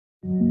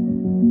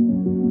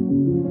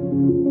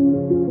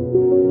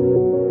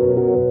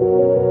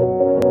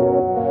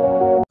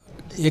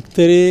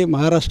एकतरी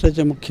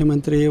महाराष्ट्राचे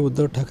मुख्यमंत्री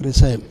उद्धव ठाकरे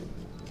साहेब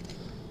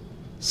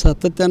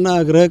सातत्यानं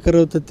आग्रह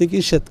करत होते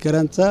की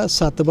शेतकऱ्यांचा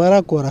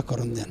सातबारा कोरा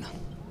करून देणं,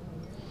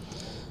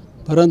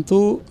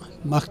 परंतु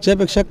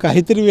मागच्यापेक्षा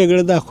काहीतरी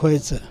वेगळं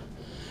दाखवायचं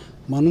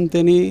म्हणून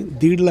त्यांनी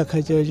 1.5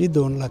 लाखाच्या ऐवजी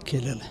 2 लाख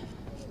केलेलं आहे।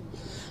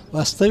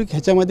 वास्तविक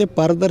ह्याच्यामध्ये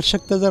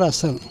पारदर्शकता जर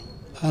असेल,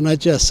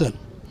 आणायची असेल,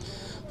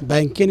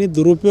 बँकेने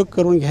दुरुपयोग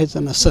करून घ्यायचा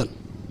नसेल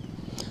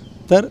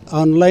तर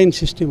ऑनलाईन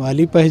सिस्टीम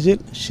आली पाहिजे।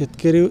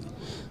 शेतकरी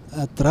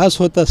त्रास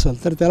होत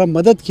असेल तर त्याला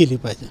मदत केली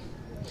पाहिजे।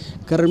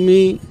 कारण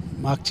मी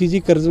मागची जी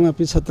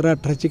कर्जमाफी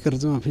 17-18ची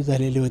कर्जमाफी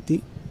झालेली होती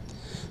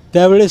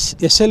त्यावेळेस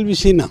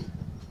SLBCनं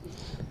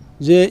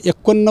जे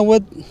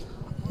 89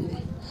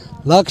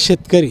 लाख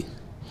शेतकरी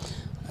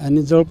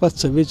आणि जवळपास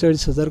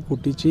 44,000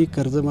 कोटीची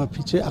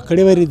कर्जमाफीची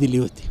आकडेवारी दिली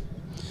होती।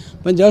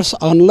 पण ज्यावेळेस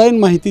ऑनलाईन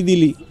माहिती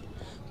दिली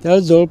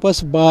त्यावेळेस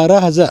जवळपास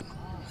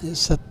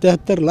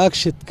 12,077 लाख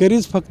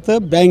शेतकरीच फक्त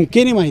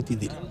बँकेने माहिती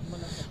दिली।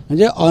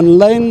 म्हणजे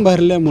ऑनलाईन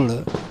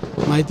भरल्यामुळं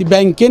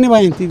बँकेने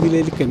माहिती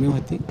दिलेली कमी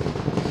होती।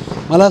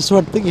 मला असं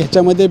वाटतं की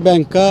ह्याच्यामध्ये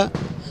बँका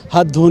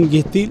हात धुवून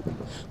घेतील।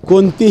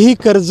 कोणतेही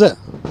कर्ज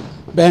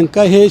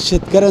बँका हे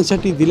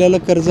शेतकऱ्यांसाठी दिलेलं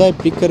कर्ज आहे,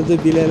 पीक कर्ज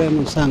दिलेलं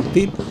म्हणून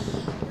सांगतील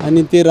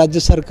आणि ते राज्य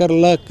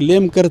सरकारला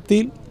क्लेम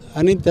करतील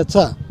आणि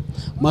त्याचा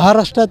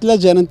महाराष्ट्रातल्या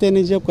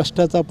जनतेने जो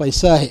कष्टाचा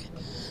पैसा आहे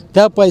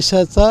त्या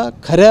पैशाचा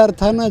खऱ्या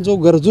अर्थानं जो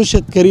गरजू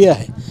शेतकरी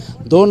आहे,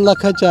 2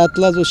 लाखाच्या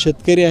आतला जो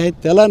शेतकरी आहे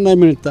त्याला न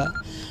मिळता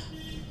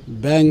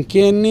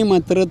बँकेंनी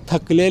मात्र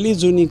थकलेली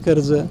जुनी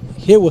कर्ज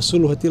हे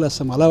वसूल होतील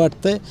असं मला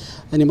वाटतं आहे।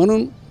 आणि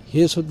म्हणून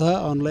हे सुद्धा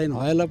ऑनलाईन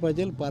व्हायला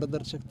पाहिजे,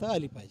 पारदर्शकता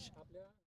आली पाहिजे।